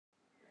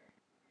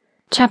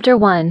Chapter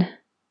 1.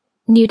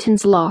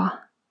 Newton's Law.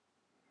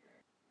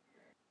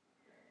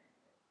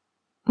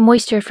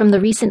 Moisture from the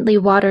recently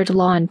watered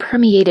lawn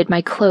permeated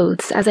my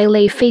clothes as I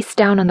lay face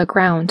down on the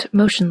ground,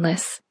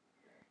 motionless.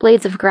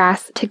 Blades of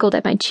grass tickled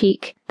at my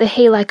cheek, the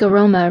hay-like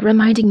aroma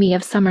reminding me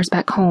of summers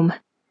back home.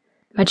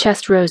 My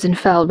chest rose and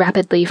fell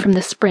rapidly from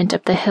the sprint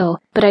up the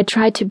hill, but I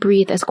tried to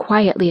breathe as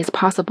quietly as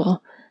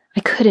possible.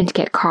 I couldn't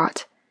get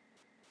caught.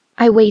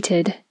 I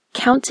waited,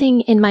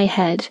 counting in my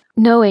head,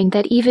 knowing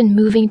that even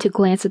moving to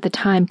glance at the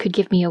time could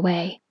give me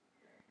away.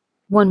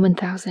 1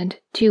 1,000,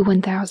 2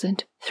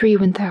 1,000, 3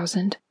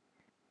 1,000.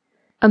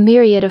 A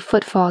myriad of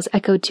footfalls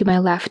echoed to my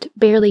left,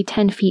 barely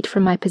 10 feet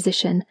from my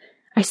position.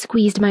 I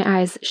squeezed my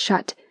eyes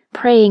shut,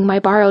 praying my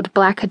borrowed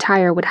black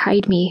attire would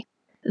hide me.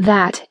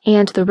 That,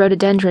 and the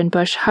rhododendron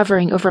bush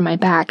hovering over my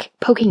back,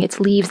 poking its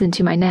leaves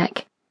into my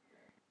neck.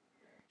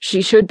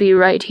 "She should be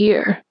right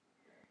here,"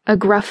 a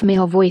gruff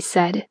male voice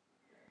said.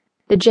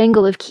 The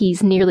jangle of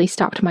keys nearly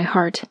stopped my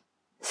heart.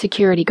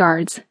 Security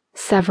guards,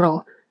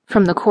 several,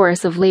 from the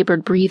chorus of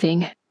labored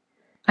breathing.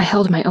 I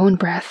held my own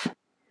breath.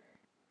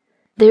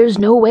 "There's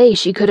no way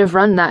she could have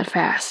run that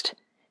fast.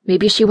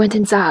 Maybe she went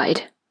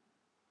inside,"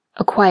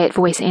 a quiet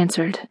voice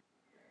answered.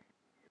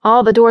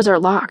 "All the doors are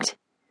locked.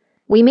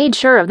 We made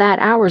sure of that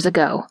hours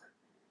ago."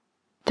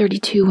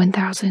 32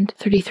 1,000,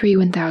 33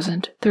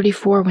 1,000,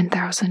 34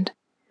 1,000.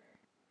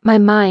 My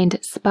mind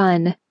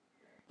spun.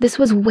 This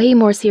was way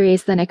more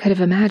serious than I could have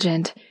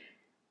imagined.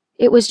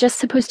 It was just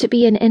supposed to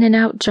be an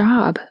in-and-out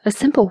job, a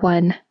simple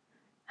one.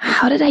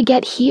 How did I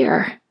get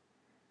here?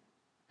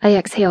 I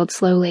exhaled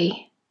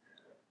slowly.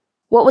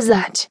 "What was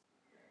that?"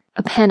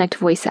 a panicked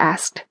voice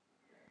asked.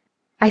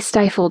 I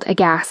stifled a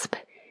gasp.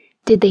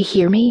 Did they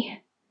hear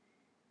me?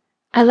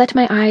 I let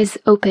my eyes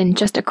open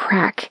just a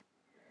crack.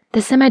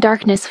 The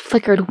semi-darkness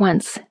flickered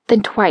once,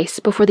 then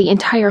twice before the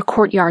entire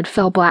courtyard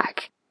fell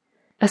black.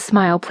 A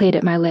smile played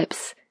at my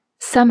lips.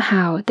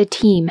 Somehow the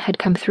team had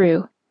come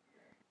through.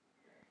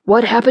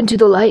 "What happened to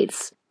the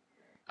lights?"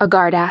 a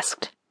guard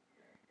asked.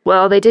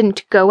 "Well, they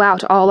didn't go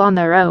out all on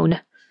their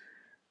own,"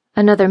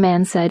 another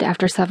man said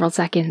after several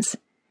seconds.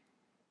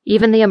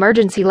 "Even the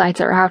emergency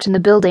lights are out in the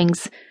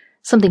buildings.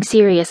 Something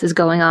serious is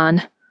going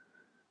on."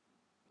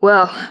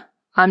 "Well,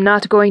 I'm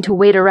not going to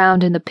wait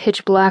around in the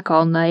pitch black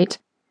all night,"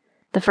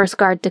 the first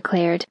guard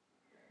declared.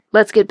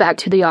 "Let's get back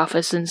to the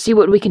office and see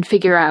what we can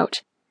figure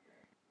out."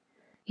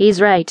 "He's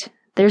right.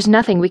 There's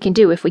nothing we can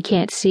do if we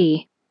can't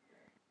see."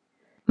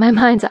 My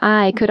mind's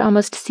eye could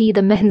almost see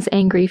the men's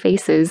angry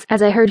faces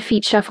as I heard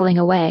feet shuffling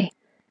away.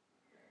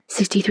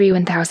 63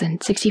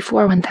 1,000,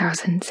 64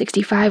 1,000,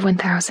 65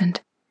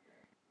 1,000.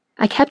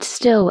 I kept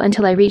still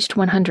until I reached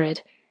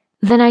 100.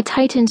 Then I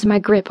tightened my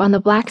grip on the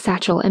black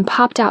satchel and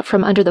popped out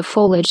from under the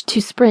foliage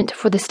to sprint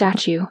for the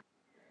statue.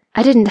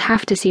 I didn't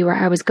have to see where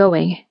I was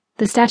going.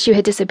 The statue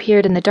had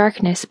disappeared in the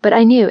darkness, but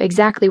I knew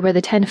exactly where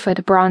the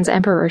 10-foot bronze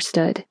emperor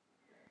stood.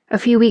 A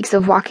few weeks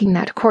of walking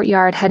that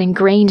courtyard had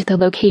ingrained the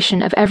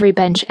location of every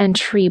bench and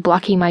tree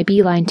blocking my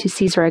beeline to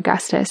Caesar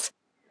Augustus,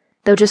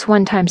 though just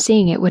one time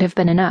seeing it would have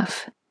been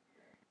enough.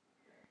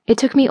 It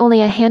took me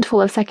only a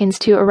handful of seconds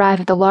to arrive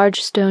at the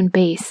large stone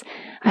base.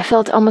 I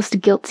felt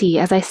almost guilty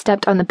as I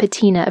stepped on the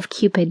patina of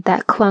Cupid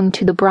that clung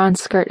to the bronze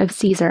skirt of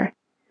Caesar.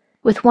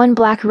 With one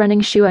black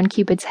running shoe on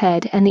Cupid's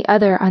head and the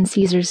other on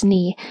Caesar's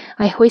knee,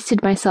 I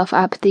hoisted myself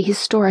up the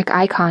historic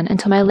icon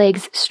until my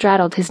legs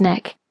straddled his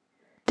neck.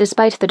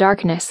 Despite the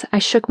darkness, I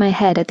shook my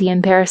head at the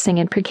embarrassing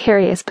and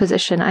precarious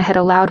position I had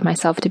allowed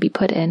myself to be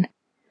put in.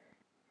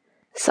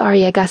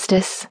 "Sorry,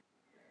 Augustus,"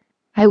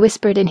 I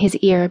whispered in his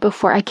ear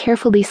before I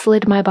carefully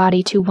slid my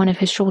body to one of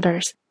his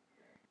shoulders.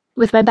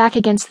 With my back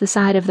against the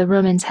side of the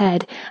Roman's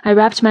head, I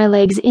wrapped my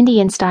legs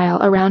Indian-style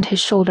around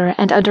his shoulder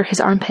and under his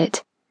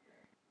armpit.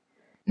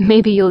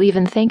 "Maybe you'll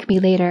even thank me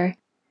later."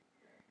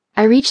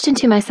 I reached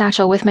into my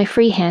satchel with my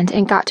free hand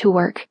and got to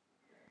work.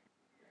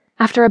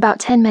 After about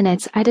 10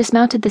 minutes, I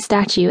dismounted the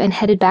statue and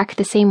headed back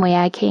the same way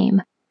I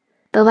came.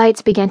 The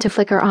lights began to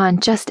flicker on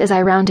just as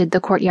I rounded the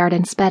courtyard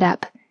and sped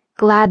up,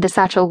 glad the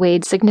satchel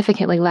weighed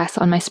significantly less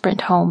on my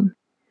sprint home.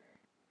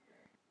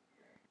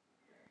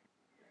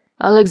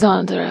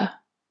 "Alexandra,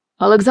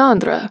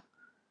 Alexandra,"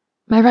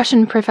 my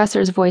Russian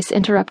professor's voice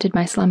interrupted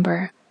my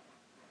slumber.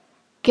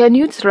 "Can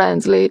you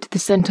translate the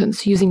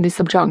sentence using the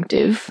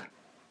subjunctive?"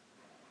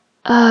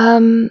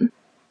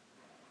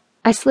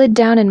 I slid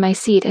down in my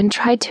seat and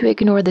tried to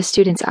ignore the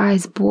student's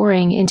eyes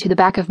boring into the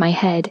back of my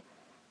head.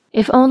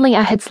 If only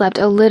I had slept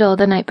a little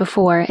the night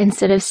before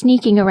instead of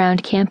sneaking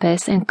around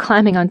campus and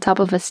climbing on top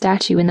of a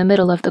statue in the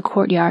middle of the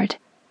courtyard.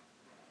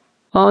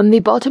 "On the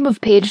bottom of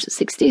page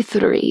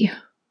 63.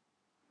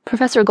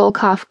 Professor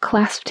Golkov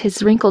clasped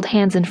his wrinkled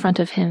hands in front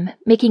of him,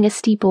 making a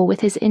steeple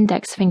with his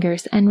index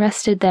fingers, and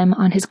rested them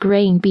on his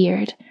graying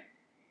beard.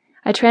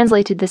 I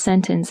translated the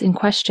sentence in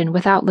question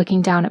without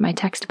looking down at my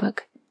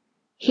textbook.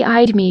 He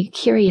eyed me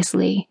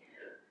curiously.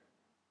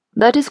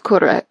 "That is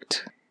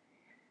correct."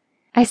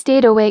 I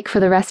stayed awake for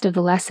the rest of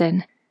the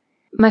lesson.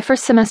 My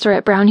first semester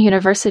at Brown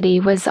University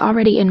was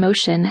already in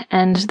motion,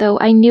 and though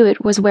I knew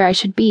it was where I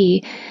should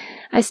be,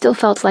 I still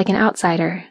felt like an outsider.